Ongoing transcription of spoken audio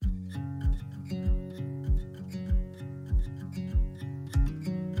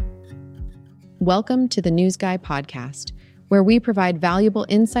Welcome to the News Guy podcast, where we provide valuable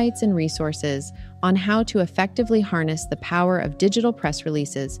insights and resources on how to effectively harness the power of digital press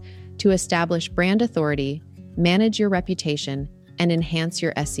releases to establish brand authority, manage your reputation, and enhance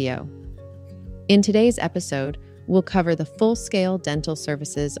your SEO. In today's episode, we'll cover the full-scale dental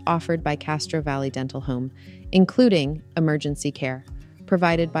services offered by Castro Valley Dental Home, including emergency care,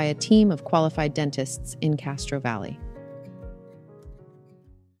 provided by a team of qualified dentists in Castro Valley.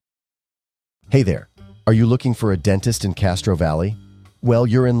 Hey there, are you looking for a dentist in Castro Valley? Well,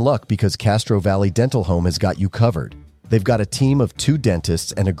 you're in luck because Castro Valley Dental Home has got you covered. They've got a team of 2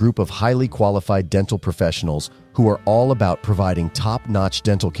 dentists and a group of highly qualified dental professionals who are all about providing top-notch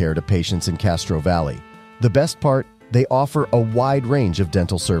dental care to patients in Castro Valley. The best part, they offer a wide range of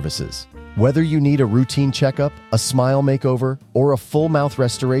dental services. Whether you need a routine checkup, a smile makeover, or a full mouth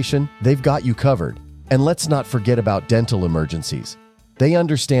restoration, they've got you covered. And let's not forget about dental emergencies. They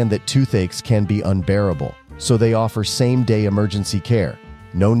understand that toothaches can be unbearable, so they offer same-day emergency care.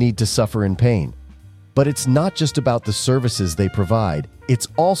 No need to suffer in pain. But it's not just about the services they provide, it's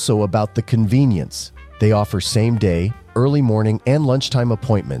also about the convenience. They offer same-day, early morning, and lunchtime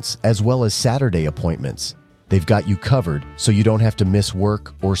appointments, as well as Saturday appointments. They've got you covered so you don't have to miss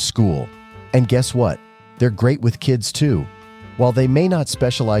work or school. And guess what? They're great with kids too. While they may not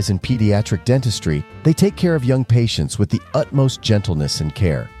specialize in pediatric dentistry, they take care of young patients with the utmost gentleness and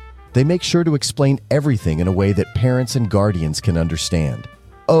care. They make sure to explain everything in a way that parents and guardians can understand.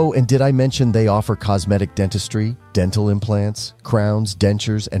 Oh, and did I mention they offer cosmetic dentistry, dental implants, crowns,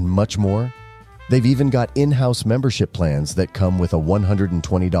 dentures, and much more? They've even got in-house membership plans that come with a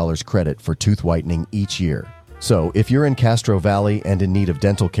 $120 credit for tooth whitening each year. So if you're in Castro Valley and in need of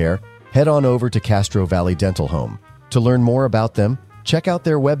dental care, head on over to Castro Valley Dental Home. To learn more about them, check out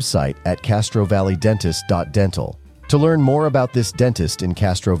their website at castrovalley.dentist.dental. To learn more about this dentist in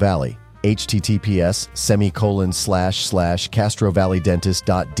Castro Valley,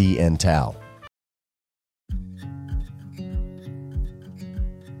 https://castrovalley.dentist.dental.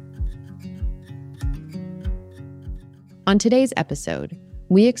 On today's episode,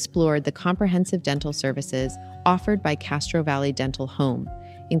 we explored the comprehensive dental services offered by Castro Valley Dental Home,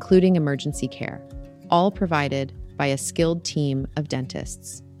 including emergency care, all provided by a skilled team of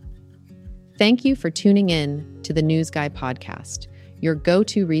dentists. Thank you for tuning in to the News Guy podcast, your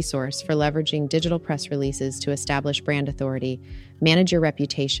go-to resource for leveraging digital press releases to establish brand authority, manage your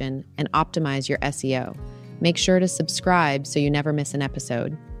reputation, and optimize your SEO. Make sure to subscribe so you never miss an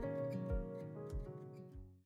episode.